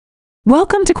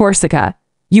Welcome to Corsica.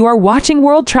 You are watching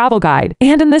World Travel Guide,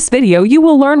 and in this video you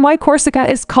will learn why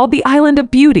Corsica is called the Island of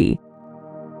Beauty.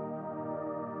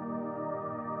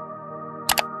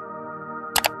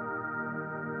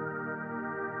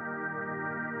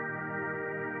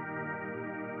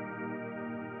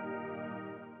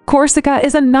 Corsica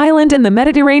is an island in the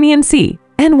Mediterranean Sea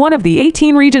and one of the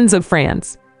 18 regions of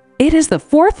France. It is the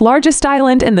fourth largest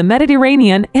island in the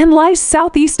Mediterranean and lies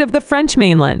southeast of the French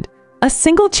mainland. A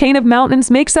single chain of mountains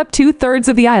makes up 2/3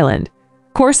 of the island.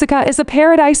 Corsica is a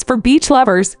paradise for beach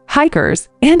lovers, hikers,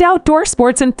 and outdoor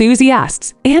sports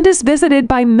enthusiasts, and is visited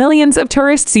by millions of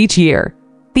tourists each year.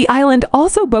 The island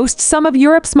also boasts some of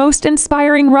Europe's most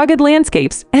inspiring rugged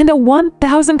landscapes and a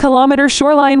 1,000-kilometer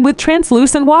shoreline with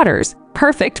translucent waters,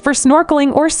 perfect for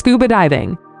snorkeling or scuba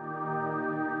diving.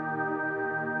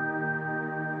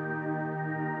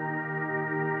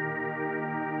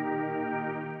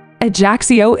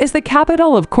 Ajaccio is the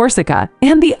capital of Corsica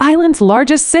and the island's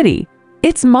largest city.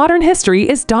 Its modern history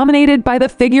is dominated by the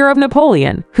figure of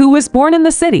Napoleon, who was born in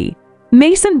the city.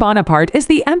 Maison Bonaparte is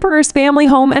the emperor's family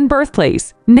home and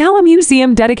birthplace, now a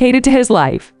museum dedicated to his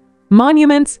life.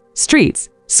 Monuments, streets,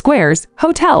 squares,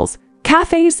 hotels,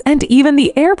 cafes, and even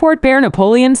the airport bear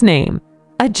Napoleon's name.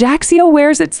 Ajaccio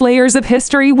wears its layers of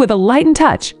history with a lightened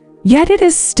touch, yet it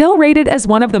is still rated as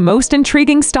one of the most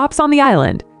intriguing stops on the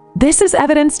island. This is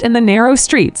evidenced in the narrow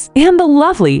streets and the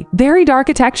lovely, varied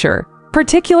architecture,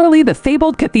 particularly the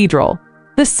fabled cathedral.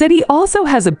 The city also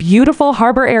has a beautiful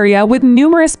harbor area with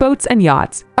numerous boats and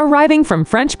yachts, arriving from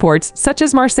French ports such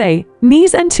as Marseille,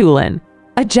 Nice, and Toulon.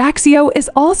 Ajaccio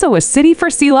is also a city for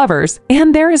sea lovers,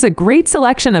 and there is a great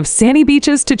selection of sandy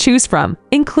beaches to choose from,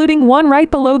 including one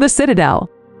right below the citadel.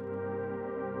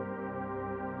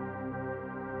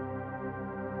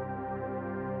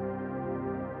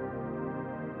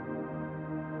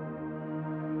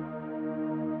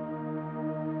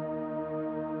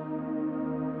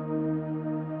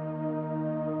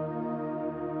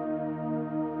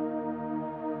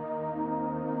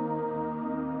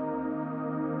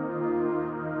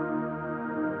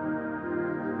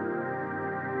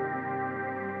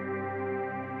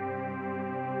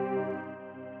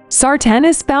 Sartene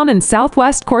is found in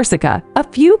southwest Corsica, a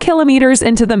few kilometers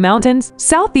into the mountains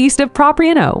southeast of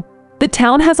Propriano. The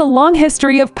town has a long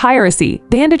history of piracy,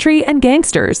 banditry, and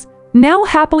gangsters, now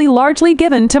happily largely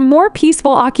given to more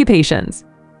peaceful occupations.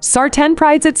 Sartene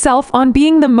prides itself on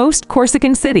being the most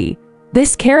Corsican city.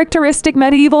 This characteristic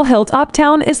medieval hilltop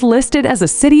town is listed as a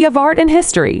city of art and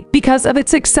history because of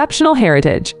its exceptional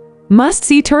heritage.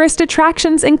 Must-see tourist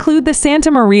attractions include the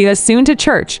Santa Maria Assunta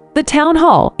Church, the Town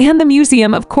Hall, and the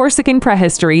Museum of Corsican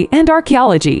Prehistory and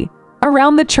Archaeology.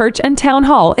 Around the church and town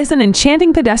hall is an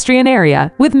enchanting pedestrian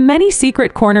area with many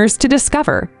secret corners to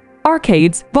discover,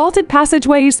 arcades, vaulted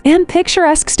passageways, and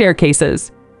picturesque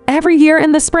staircases. Every year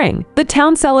in the spring, the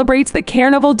town celebrates the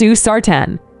Carnaval du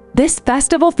Sartene. This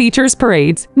festival features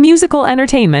parades, musical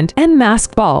entertainment, and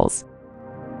masked balls.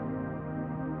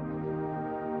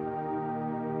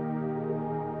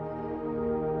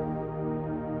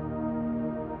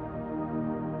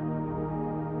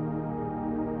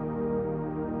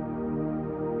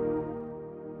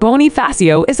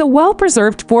 Bonifacio is a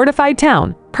well-preserved fortified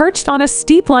town, perched on a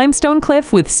steep limestone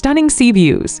cliff with stunning sea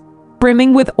views.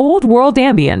 Brimming with old-world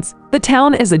ambience, the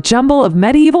town is a jumble of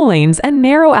medieval lanes and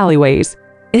narrow alleyways.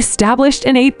 Established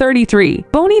in 833,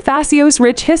 Bonifacio's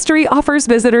rich history offers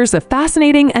visitors a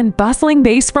fascinating and bustling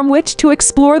base from which to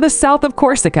explore the south of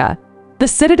Corsica. The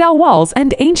citadel walls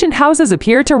and ancient houses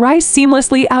appear to rise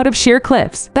seamlessly out of sheer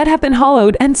cliffs that have been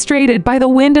hollowed and striated by the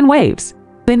wind and waves.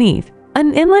 Beneath,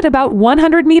 an inlet about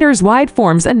 100 meters wide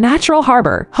forms a natural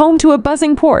harbor, home to a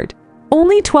buzzing port.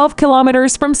 Only 12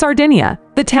 kilometers from Sardinia,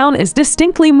 the town is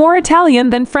distinctly more Italian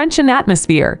than French in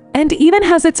atmosphere, and even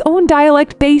has its own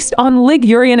dialect based on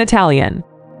Ligurian Italian.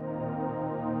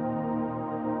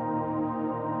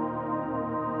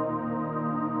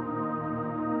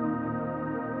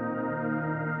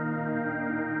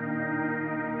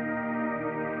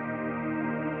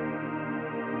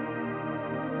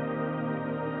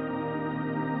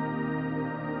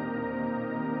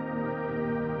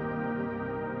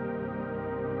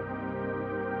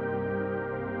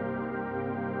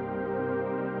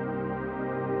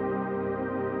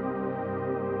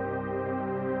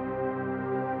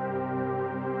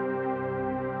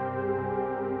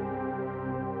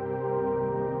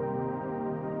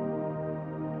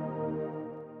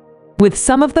 With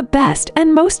some of the best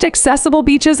and most accessible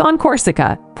beaches on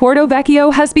Corsica, Porto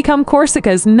Vecchio has become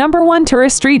Corsica's #1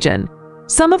 tourist region.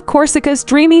 Some of Corsica's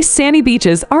dreamy sandy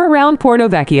beaches are around Porto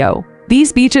Vecchio.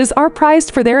 These beaches are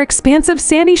prized for their expansive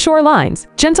sandy shorelines,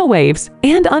 gentle waves,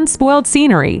 and unspoiled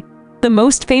scenery. The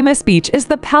most famous beach is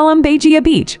the Palembaggia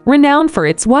Beach, renowned for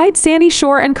its wide sandy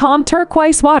shore and calm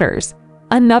turquoise waters.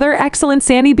 Another excellent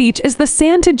sandy beach is the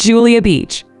Santa Giulia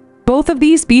Beach. Both of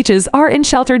these beaches are in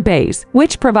sheltered bays,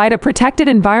 which provide a protected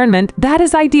environment that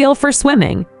is ideal for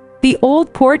swimming. The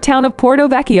old port town of Porto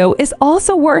Vecchio is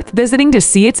also worth visiting to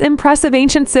see its impressive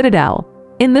ancient citadel.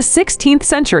 In the 16th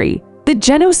century, the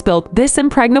Genoese built this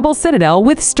impregnable citadel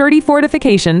with sturdy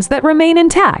fortifications that remain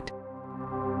intact.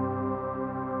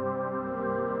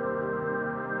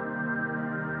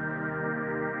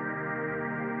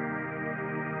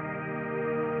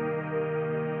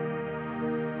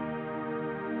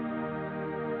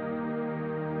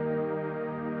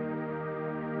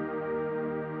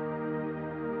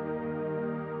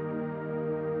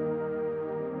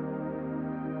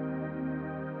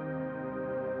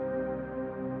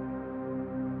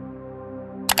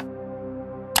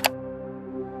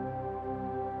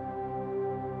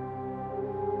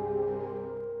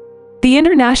 The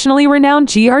internationally renowned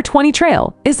GR20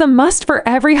 Trail is a must for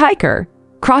every hiker.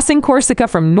 Crossing Corsica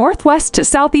from northwest to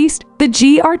southeast, the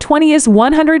GR20 is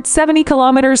 170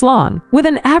 kilometers long, with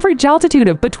an average altitude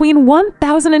of between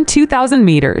 1,000 and 2,000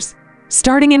 meters.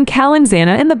 Starting in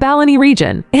Calanzana in the Ballini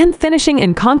region and finishing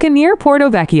in Conca near Porto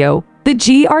Vecchio, the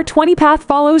GR20 path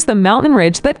follows the mountain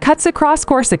ridge that cuts across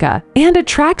Corsica and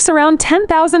attracts around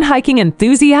 10,000 hiking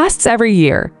enthusiasts every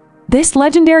year. This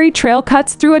legendary trail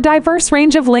cuts through a diverse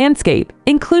range of landscape,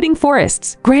 including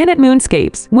forests, granite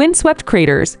moonscapes, windswept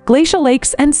craters, glacial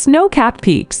lakes, and snow-capped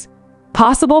peaks.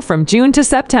 Possible from June to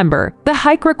September, the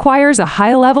hike requires a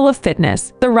high level of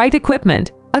fitness, the right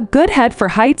equipment, a good head for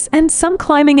heights, and some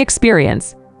climbing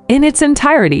experience. In its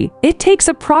entirety, it takes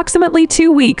approximately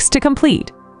 2 weeks to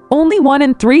complete. Only 1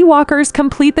 in 3 walkers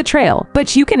complete the trail,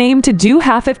 but you can aim to do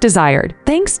half if desired,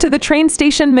 thanks to the train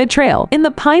station mid-trail in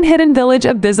the pine-hidden village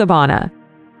of Bisavana.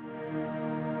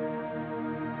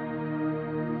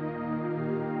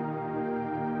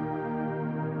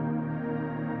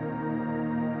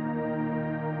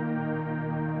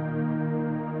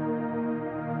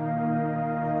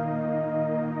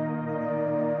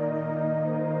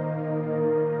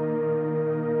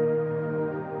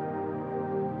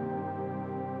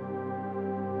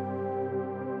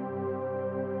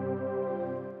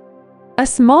 A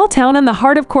small town in the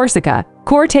heart of Corsica,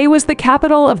 Corte was the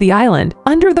capital of the island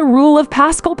under the rule of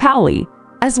Pascal Paoli.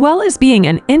 As well as being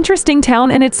an interesting town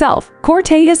in itself,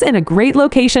 Corte is in a great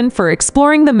location for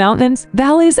exploring the mountains,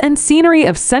 valleys, and scenery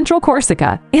of central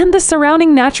Corsica and the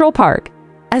surrounding natural park.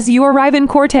 As you arrive in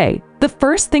Corte, the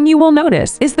first thing you will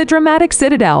notice is the dramatic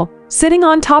citadel, sitting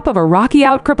on top of a rocky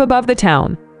outcrop above the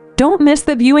town. Don't miss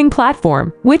the viewing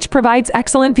platform, which provides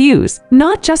excellent views,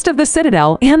 not just of the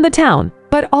citadel and the town,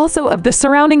 but also of the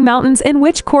surrounding mountains in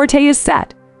which Corte is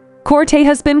set. Corte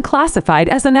has been classified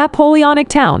as a Napoleonic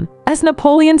town, as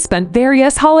Napoleon spent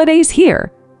various holidays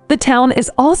here. The town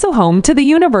is also home to the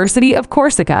University of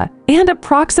Corsica, and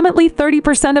approximately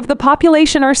 30% of the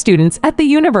population are students at the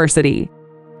university.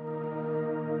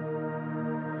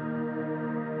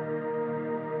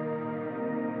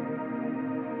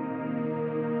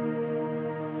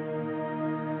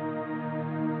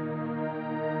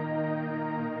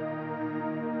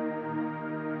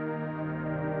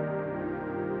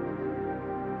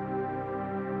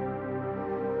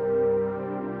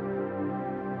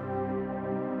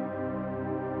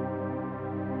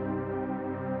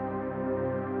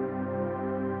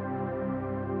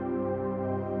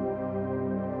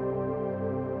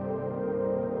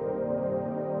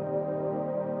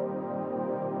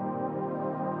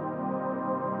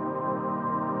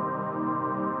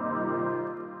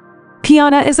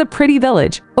 Piana is a pretty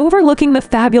village, overlooking the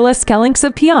fabulous Calanques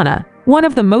of Piana, one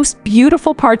of the most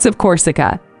beautiful parts of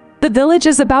Corsica. The village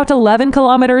is about 11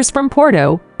 kilometers from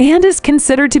Porto and is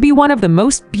considered to be one of the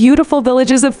most beautiful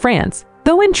villages of France,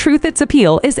 though in truth its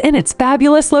appeal is in its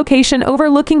fabulous location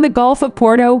overlooking the Gulf of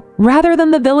Porto rather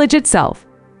than the village itself.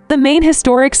 The main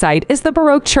historic site is the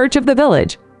Baroque church of the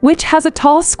village, which has a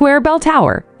tall square bell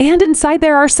tower, and inside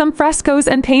there are some frescoes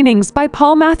and paintings by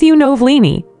Paul Matthew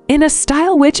Novellini, in a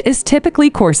style which is typically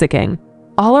Corsican.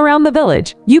 All around the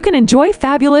village, you can enjoy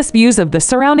fabulous views of the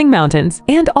surrounding mountains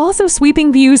and also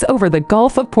sweeping views over the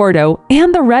Gulf of Porto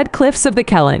and the red cliffs of the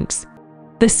Calanques.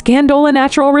 The Scandola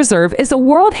Natural Reserve is a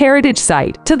World Heritage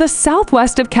Site to the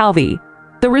southwest of Calvi.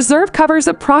 The reserve covers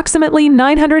approximately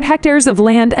 900 hectares of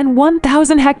land and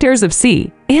 1,000 hectares of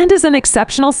sea, and is an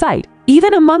exceptional site,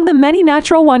 even among the many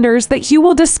natural wonders that you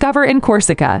will discover in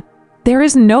Corsica. There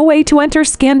is no way to enter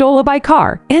Scandola by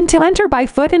car, and to enter by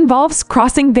foot involves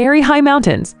crossing very high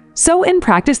mountains, So in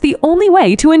practice, the only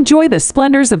way to enjoy the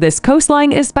splendors of this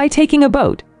coastline is by taking a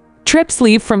boat. Trips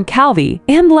leave from Calvi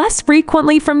and less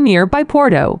frequently from nearby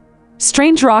Porto.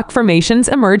 Strange rock formations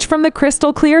emerge from the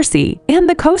crystal clear sea, and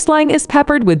the coastline is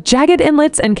peppered with jagged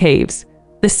inlets and caves.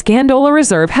 The Scandola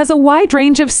Reserve has a wide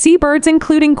range of seabirds,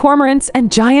 including cormorants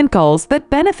and giant gulls, that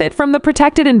benefit from the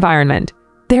protected environment.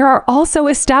 There are also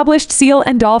established seal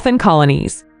and dolphin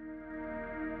colonies.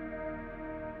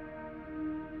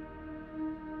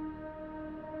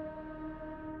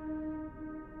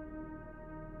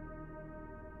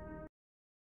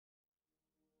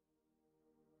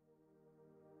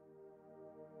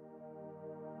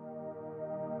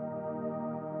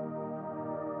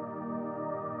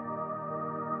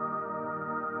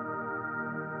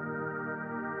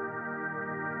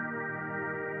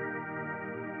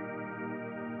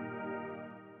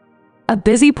 A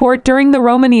busy port during the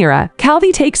Roman era,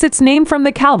 Calvi takes its name from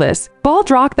the Calvus, bald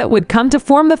rock that would come to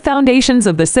form the foundations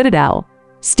of the citadel.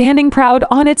 Standing proud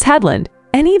on its headland,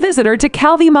 any visitor to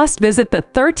Calvi must visit the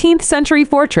 13th century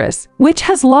fortress, which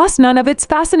has lost none of its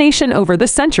fascination over the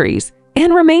centuries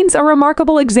and remains a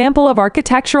remarkable example of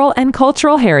architectural and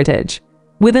cultural heritage.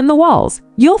 Within the walls,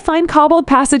 you'll find cobbled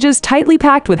passages tightly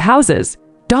packed with houses,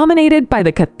 dominated by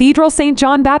the Cathedral St.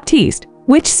 John Baptiste,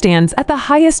 which stands at the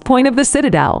highest point of the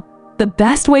citadel. The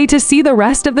best way to see the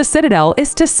rest of the citadel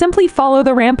is to simply follow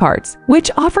the ramparts,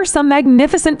 which offer some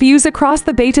magnificent views across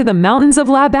the bay to the mountains of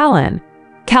La Baleine.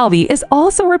 Calvi is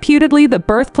also reputedly the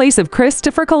birthplace of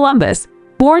Christopher Columbus,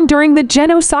 born during the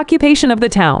Genoese occupation of the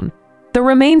town. The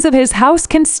remains of his house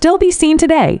can still be seen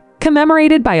today,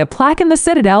 commemorated by a plaque in the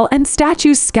citadel and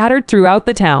statues scattered throughout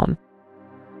the town.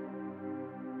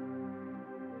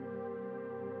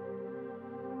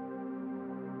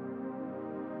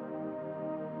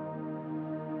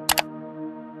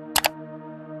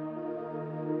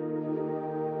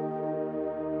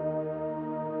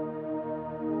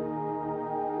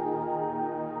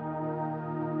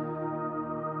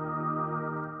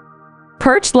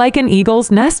 Perched like an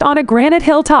eagle's nest on a granite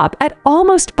hilltop at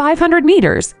almost 500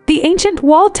 meters, the ancient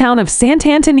walled town of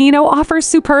Sant'Antonino offers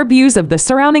superb views of the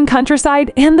surrounding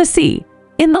countryside and the sea.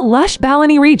 In the lush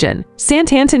Baleine region,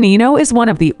 Sant'Antonino is one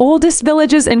of the oldest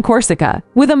villages in Corsica,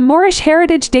 with a Moorish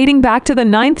heritage dating back to the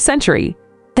 9th century.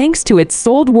 Thanks to its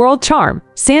old world charm,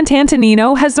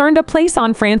 Sant'Antonino has earned a place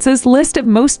on France's list of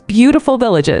most beautiful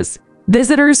villages.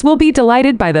 Visitors will be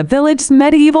delighted by the village's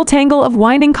medieval tangle of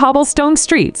winding cobblestone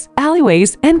streets,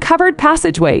 alleyways, and covered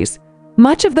passageways.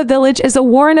 Much of the village is a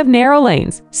warren of narrow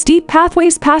lanes, steep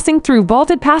pathways passing through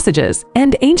vaulted passages,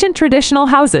 and ancient traditional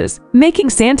houses, making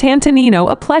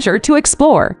Sant'Antonino a pleasure to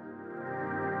explore.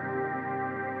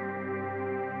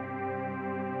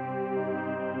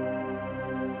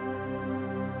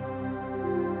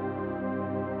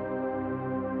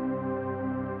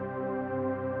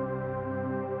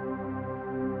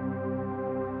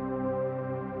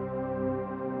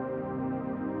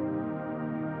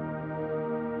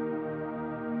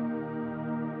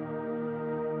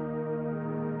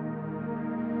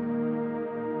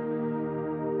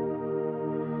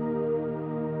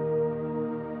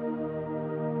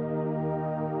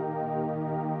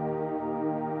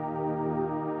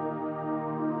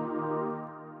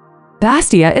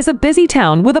 Bastia is a busy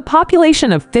town with a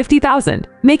population of 50,000,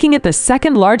 making it the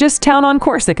second largest town on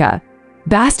Corsica.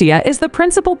 Bastia is the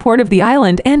principal port of the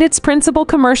island and its principal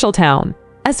commercial town.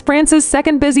 As France's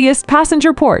second busiest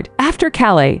passenger port, after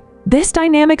Calais, this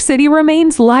dynamic city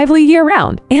remains lively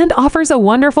year-round and offers a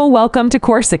wonderful welcome to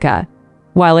Corsica.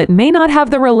 While it may not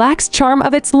have the relaxed charm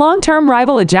of its long-term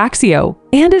rival Ajaccio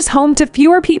and is home to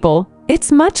fewer people, it's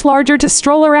much larger to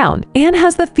stroll around and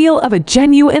has the feel of a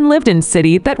genuine lived-in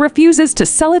city that refuses to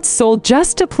sell its soul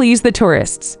just to please the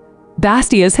tourists.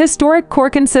 Bastia's historic core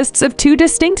consists of two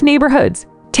distinct neighborhoods,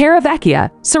 Terra Vecchia,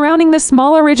 surrounding the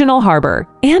small original harbor,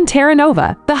 and Terra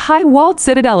Nova, the high-walled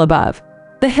citadel above.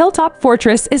 The hilltop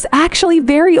fortress is actually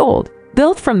very old,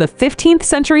 built from the 15th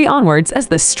century onwards as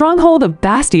the stronghold of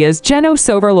Bastia's Genoese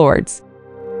overlords.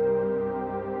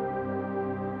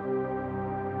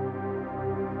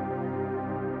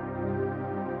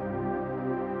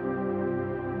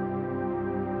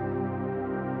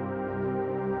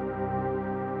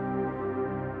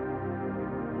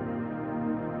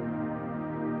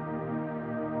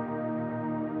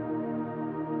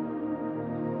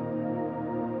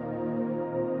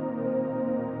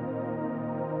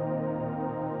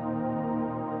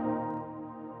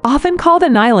 Often called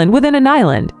an island within an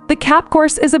island, the Cap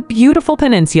Corse is a beautiful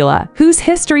peninsula whose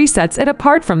history sets it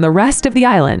apart from the rest of the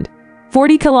island.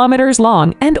 40 kilometers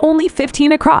long and only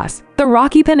 15 across, the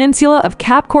rocky peninsula of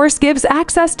Cap Corse gives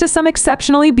access to some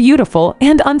exceptionally beautiful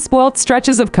and unspoiled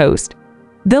stretches of coast.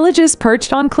 Villages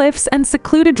perched on cliffs and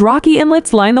secluded rocky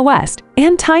inlets line the west,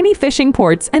 and tiny fishing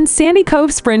ports and sandy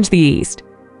coves fringe the east.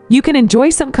 You can enjoy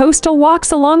some coastal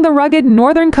walks along the rugged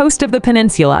northern coast of the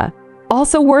peninsula.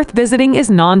 Also worth visiting is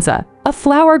Nonza, a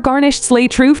flower-garnished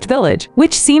slate-roofed village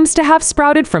which seems to have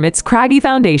sprouted from its craggy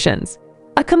foundations.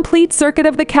 A complete circuit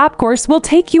of the Cap Corse will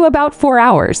take you about 4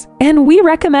 hours, and we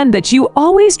recommend that you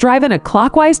always drive in a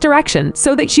clockwise direction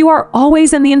so that you are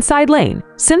always in the inside lane,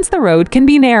 since the road can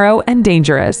be narrow and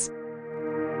dangerous.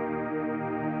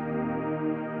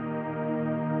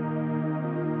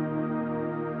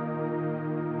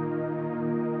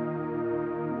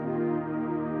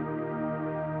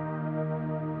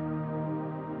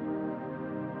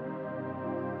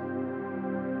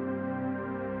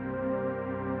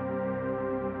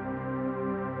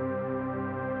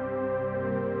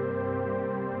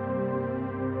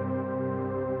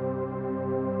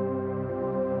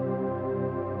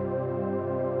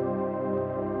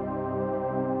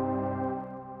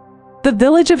 The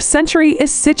village of Centuri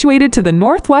is situated to the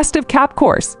northwest of Cap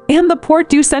Corse, and the Port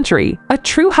du Centuri, a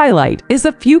true highlight, is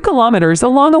a few kilometers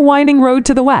along a winding road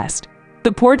to the west.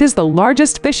 The port is the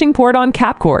largest fishing port on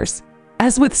Cap Corse.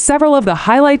 As with several of the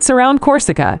highlights around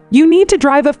Corsica, you need to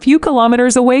drive a few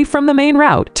kilometers away from the main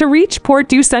route to reach Port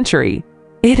du Centuri.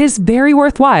 It is very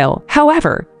worthwhile,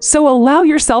 however, so allow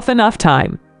yourself enough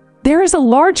time. There is a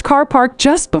large car park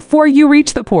just before you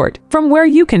reach the port, from where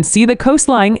you can see the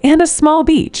coastline and a small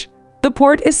beach. The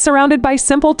port is surrounded by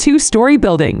simple 2-story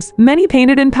buildings, many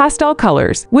painted in pastel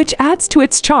colors, which adds to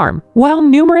its charm, while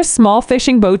numerous small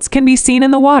fishing boats can be seen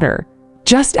in the water.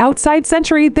 Just outside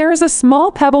Centuri, there is a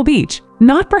small pebble beach,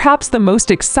 not perhaps the most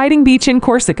exciting beach in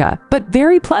Corsica, but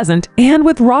very pleasant and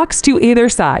with rocks to either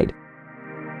side.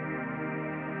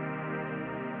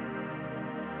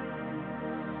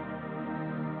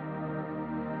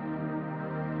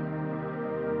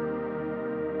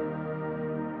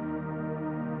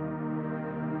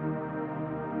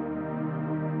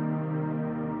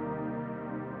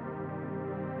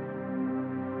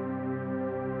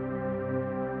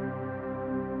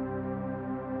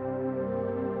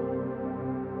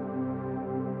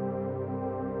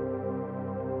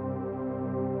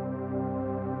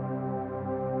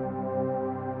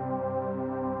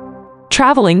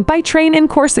 Traveling by train in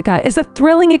Corsica is a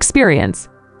thrilling experience.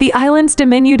 The island's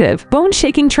diminutive,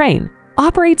 bone-shaking train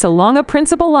operates along a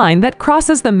principal line that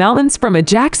crosses the mountains from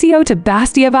Ajaccio to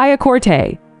Bastia via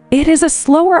Corte. It is a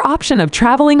slower option of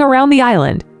traveling around the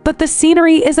island, but the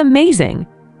scenery is amazing.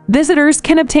 Visitors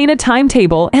can obtain a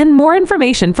timetable and more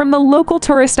information from the local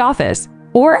tourist office,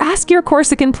 or ask your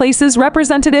Corsican Places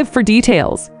representative for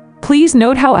details. Please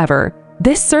note, however,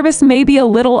 this service may be a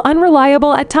little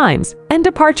unreliable at times, and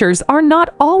departures are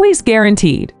not always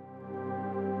guaranteed.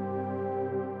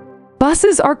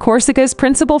 Buses are Corsica's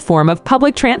principal form of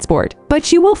public transport,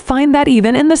 but you will find that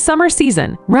even in the summer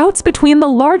season, routes between the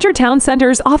larger town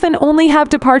centers often only have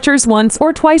departures once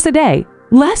or twice a day,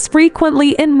 less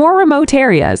frequently in more remote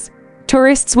areas.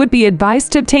 Tourists would be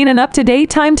advised to obtain an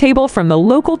up-to-date timetable from the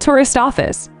local tourist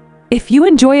office. If you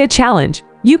enjoy a challenge,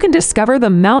 you can discover the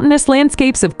mountainous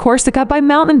landscapes of Corsica by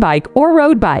mountain bike or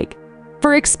road bike.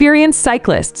 For experienced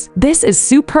cyclists, this is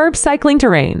superb cycling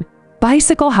terrain.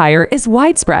 Bicycle hire is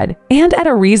widespread and at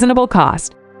a reasonable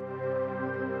cost.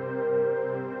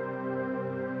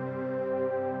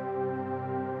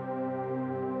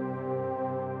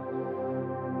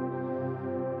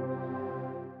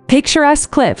 Picturesque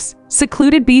cliffs,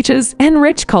 secluded beaches, and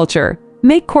rich culture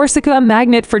make Corsica a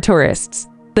magnet for tourists.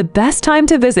 The best time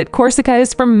to visit Corsica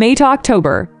is from May to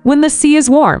October, when the sea is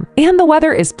warm and the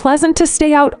weather is pleasant to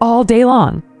stay out all day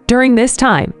long. During this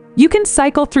time, you can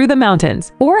cycle through the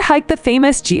mountains or hike the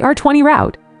famous GR20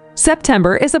 route.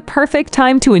 September is a perfect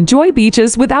time to enjoy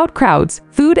beaches without crowds,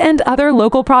 food, and other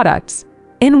local products.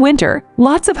 In winter,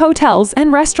 lots of hotels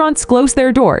and restaurants close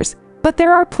their doors, but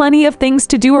there are plenty of things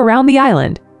to do around the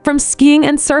island, from skiing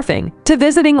and surfing to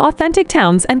visiting authentic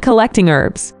towns and collecting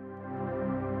herbs.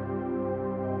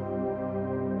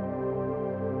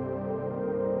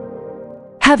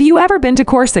 Have you ever been to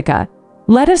Corsica?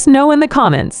 Let us know in the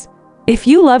comments. If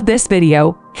you loved this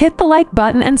video, hit the like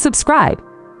button and subscribe.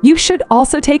 You should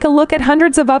also take a look at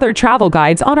hundreds of other travel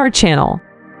guides on our channel.